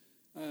other.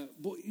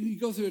 You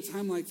go through a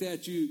time like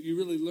that, you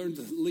really learn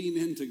to lean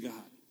into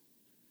God.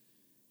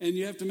 And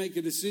you have to make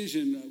a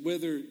decision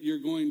whether you're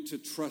going to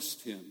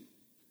trust Him.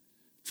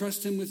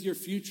 Trust Him with your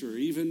future,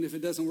 even if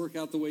it doesn't work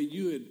out the way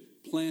you had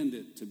planned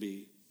it to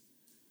be.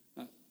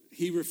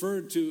 He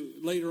referred to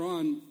later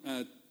on,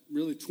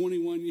 really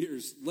 21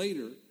 years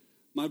later,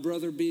 my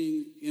brother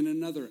being in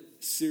another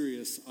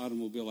serious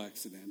automobile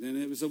accident. And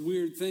it was a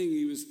weird thing.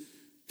 He was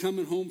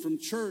coming home from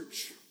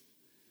church,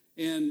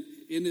 and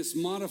in this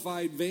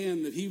modified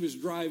van that he was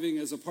driving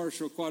as a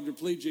partial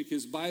quadriplegic,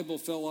 his Bible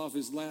fell off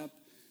his lap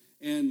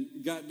and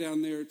got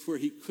down there to where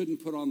he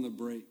couldn't put on the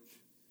brake.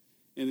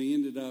 And he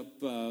ended up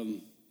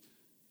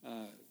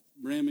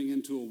ramming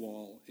into a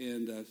wall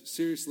and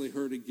seriously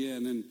hurt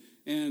again.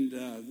 And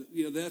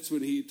that's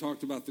when he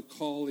talked about the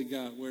call he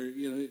got, where,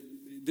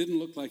 it didn't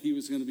look like he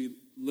was going to be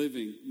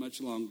living much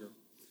longer.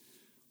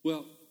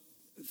 Well,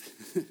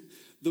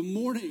 the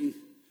morning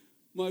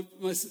my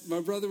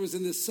brother was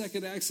in this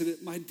second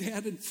accident, my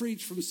dad had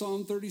preached from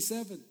Psalm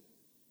 37.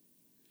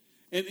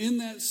 And in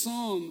that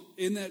psalm,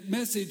 in that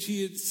message,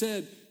 he had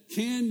said,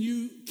 can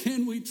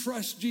we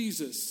trust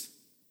Jesus?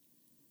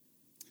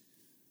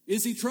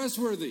 Is He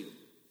trustworthy?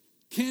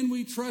 Can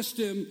we trust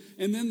Him?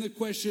 And then the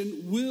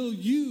question, will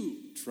you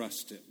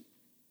trust Him?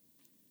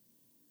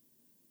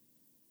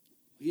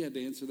 He had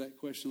to answer that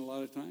question a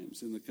lot of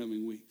times in the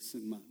coming weeks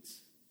and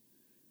months.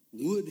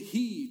 Would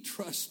he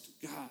trust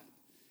God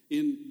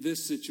in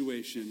this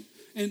situation?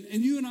 And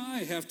you and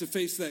I have to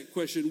face that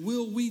question.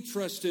 Will we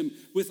trust Him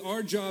with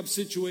our job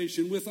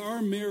situation, with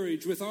our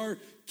marriage, with our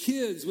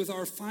kids, with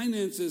our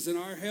finances and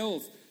our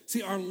health?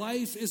 See, our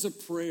life is a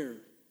prayer.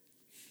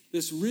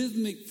 This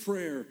rhythmic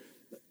prayer,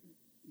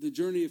 the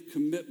journey of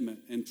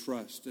commitment and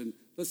trust. And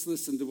let's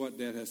listen to what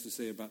Dad has to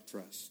say about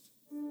trust.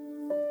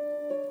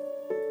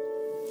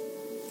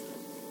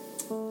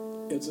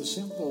 It's a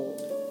simple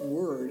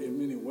word in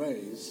many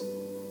ways,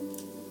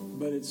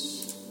 but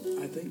it's,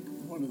 I think,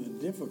 one of the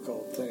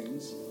difficult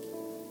things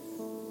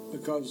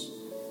because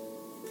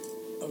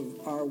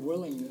of our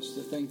willingness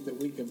to think that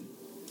we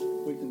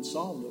can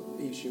solve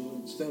the issue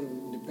instead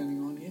of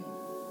depending on Him.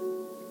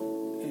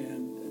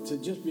 And to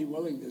just be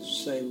willing to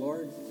say,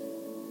 Lord,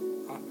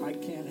 I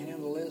can't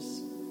handle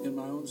this in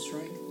my own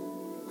strength.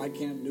 I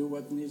can't do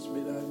what needs to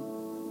be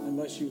done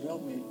unless you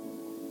help me.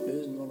 It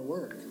isn't going to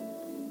work.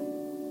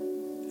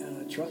 And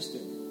I trust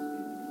him.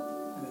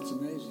 And it's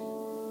amazing.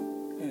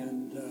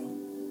 And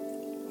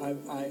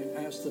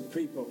I asked the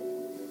people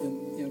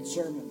in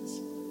sermons,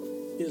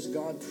 is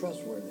God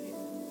trustworthy?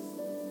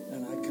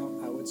 And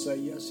I would say,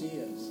 yes, he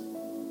is.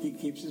 He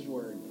keeps his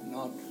word.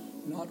 Not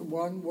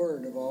one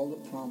word of all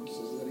the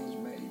promises that he's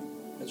made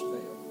has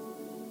failed.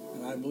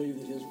 And I believe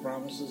that his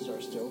promises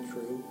are still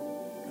true,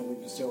 and we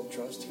can still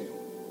trust him.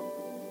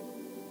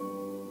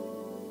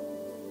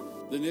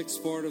 The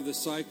next part of the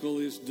cycle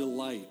is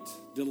delight,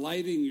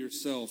 delighting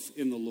yourself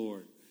in the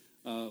Lord.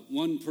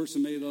 One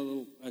person made a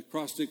little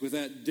acrostic with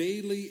that: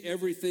 daily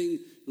everything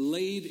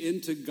laid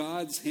into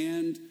God's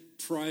hand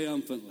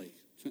triumphantly.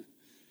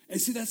 And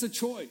see, that's a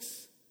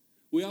choice.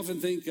 We often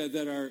think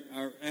that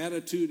our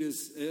attitude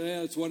is,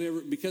 it's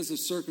whatever, because of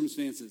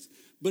circumstances.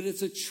 But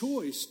it's a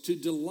choice to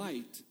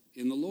delight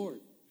in the Lord.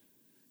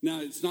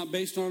 Now, it's not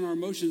based on our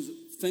emotions.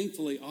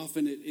 Thankfully,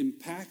 often it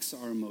impacts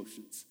our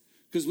emotions.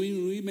 Because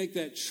when we make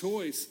that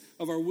choice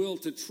of our will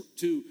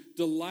to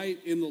delight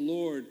in the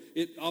Lord,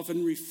 it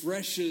often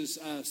refreshes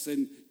us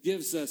and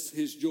gives us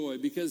his joy.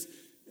 Because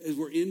as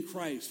we're in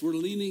Christ, we're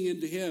leaning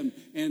into him,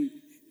 and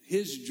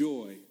his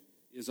joy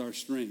is our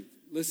strength.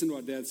 Listen to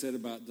what Dad said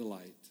about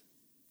delight.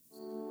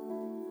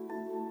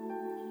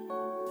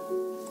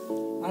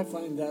 I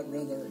find that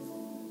rather,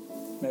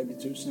 maybe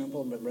too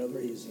simple, but rather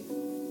easy.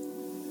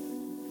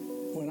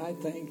 When I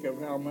think of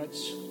how much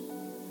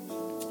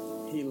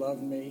he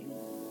loved me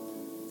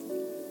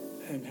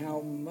and how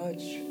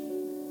much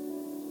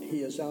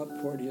he has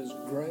outpoured his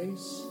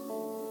grace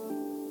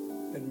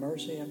and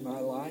mercy in my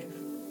life,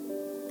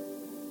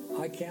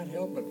 I can't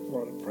help but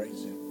want to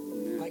praise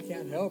him. I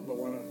can't help but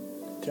want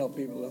to tell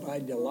people that I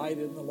delight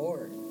in the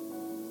Lord.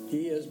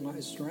 He is my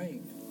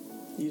strength.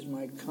 He's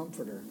my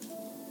comforter.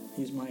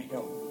 He's my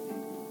help.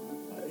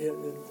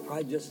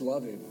 I just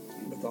love him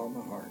with all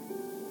my heart.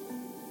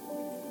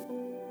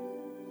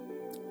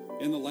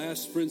 And the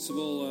last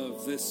principle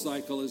of this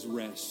cycle is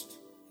rest.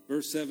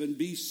 Verse 7,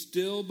 be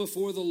still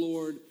before the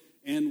Lord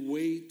and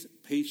wait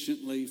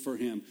patiently for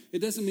him. It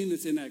doesn't mean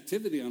it's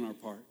inactivity on our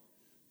part.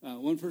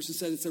 One person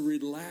said it's a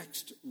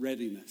relaxed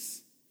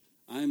readiness.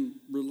 I'm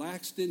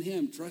relaxed in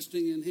him,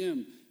 trusting in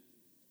him,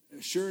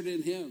 assured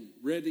in him,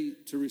 ready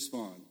to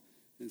respond.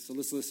 And so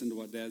let's listen to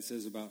what Dad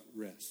says about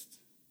rest.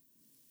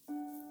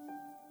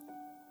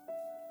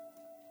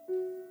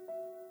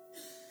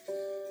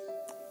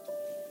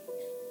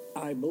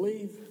 I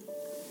believe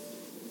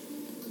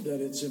that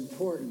it's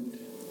important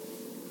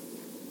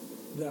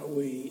that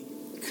we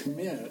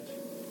commit,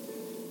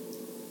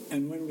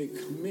 and when we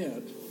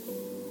commit,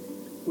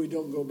 we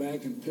don't go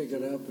back and pick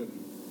it up and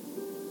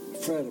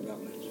fret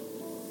about it.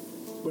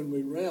 When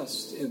we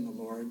rest in the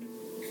Lord,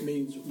 it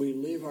means we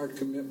leave our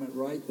commitment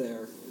right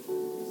there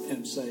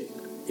and say,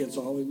 it's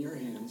all in your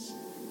hands.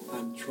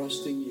 I'm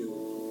trusting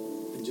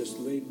you. And just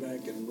lean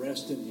back and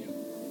rest in him.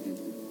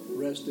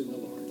 Rest in the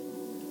Lord.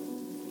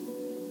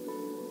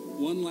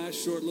 One last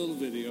short little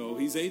video.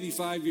 He's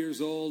 85 years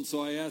old,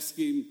 so I asked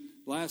him,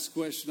 last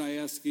question I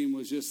asked him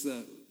was just,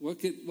 what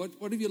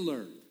have you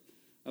learned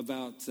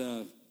about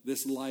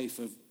this life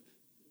of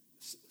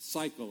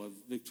cycle of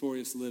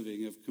victorious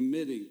living, of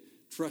committing,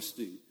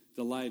 trusting,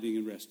 delighting,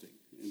 and resting?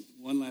 And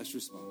one last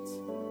response.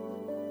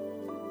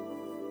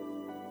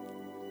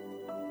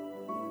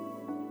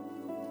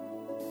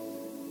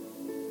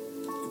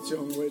 It's the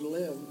only way to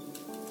live.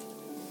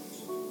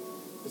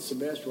 It's the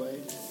best way.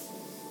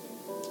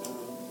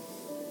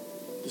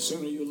 The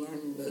sooner you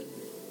learn that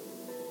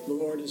the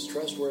Lord is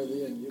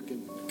trustworthy and you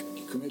can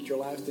commit your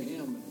life to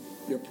him,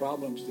 your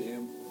problems to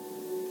him,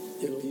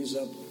 it'll ease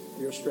up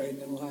your strain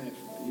in life.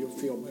 You'll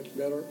feel much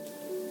better,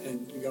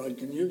 and God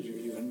can use you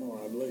even more,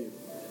 I believe.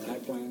 And I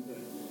plan to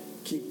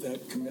keep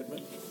that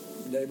commitment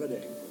day by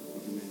day.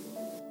 Amen.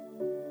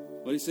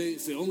 What do you say?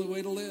 It's the only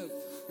way to live.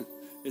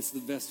 It's the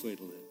best way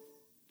to live.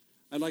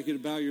 I'd like you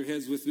to bow your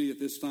heads with me at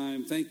this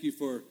time. Thank you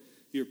for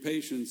your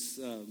patience.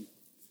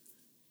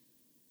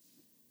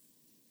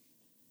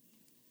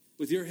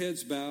 With your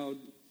heads bowed,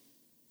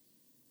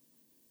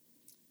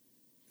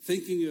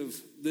 thinking of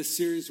this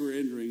series we're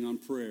entering on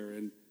prayer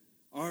and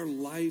our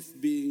life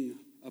being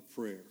a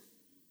prayer.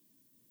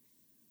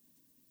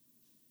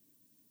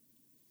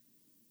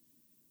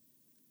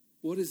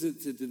 What is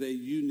it that today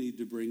you need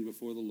to bring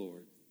before the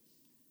Lord?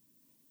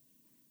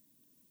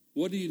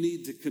 What do you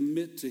need to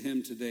commit to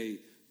him today?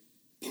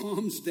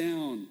 Palms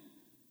down.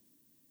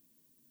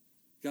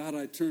 God,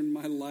 I turn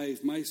my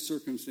life, my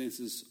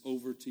circumstances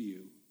over to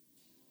you.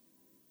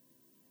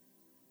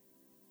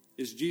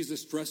 Is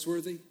Jesus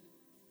trustworthy?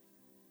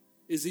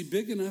 Is he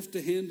big enough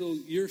to handle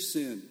your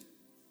sin,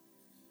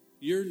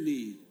 your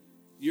need,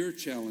 your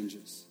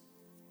challenges?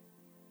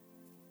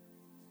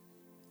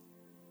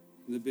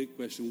 And the big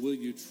question, will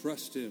you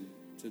trust him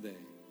today?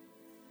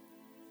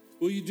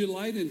 Will you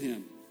delight in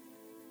him?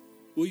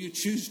 Will you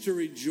choose to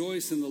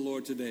rejoice in the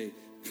Lord today,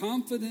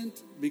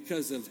 confident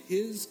because of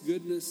his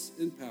goodness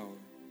and power?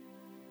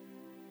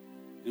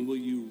 And will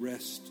you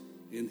rest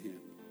in him?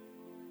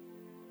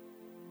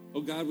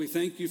 Oh God, we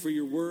thank you for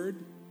your word.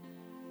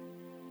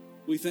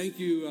 We thank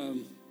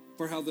you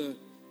for how the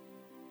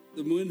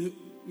men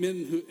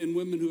and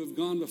women who have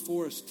gone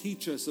before us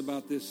teach us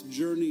about this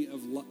journey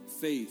of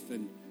faith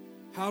and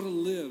how to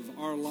live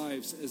our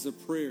lives as a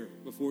prayer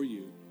before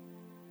you.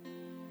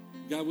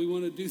 God, we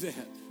want to do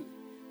that.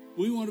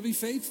 We want to be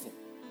faithful.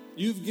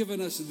 You've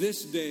given us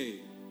this day.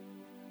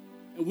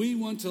 And we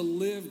want to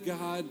live,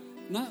 God,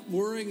 not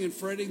worrying and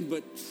fretting,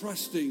 but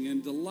trusting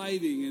and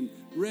delighting and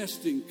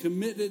resting,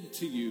 committed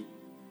to you.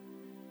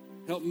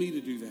 Help me to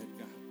do that,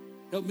 God.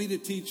 Help me to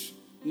teach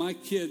my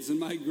kids and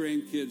my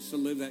grandkids to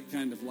live that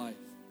kind of life.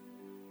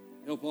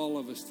 Help all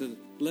of us to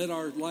let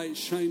our light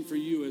shine for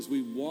you as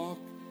we walk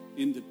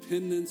in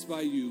dependence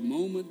by you,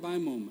 moment by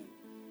moment,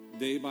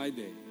 day by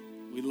day.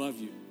 We love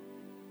you.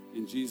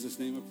 In Jesus'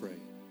 name I pray.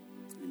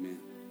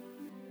 Amen.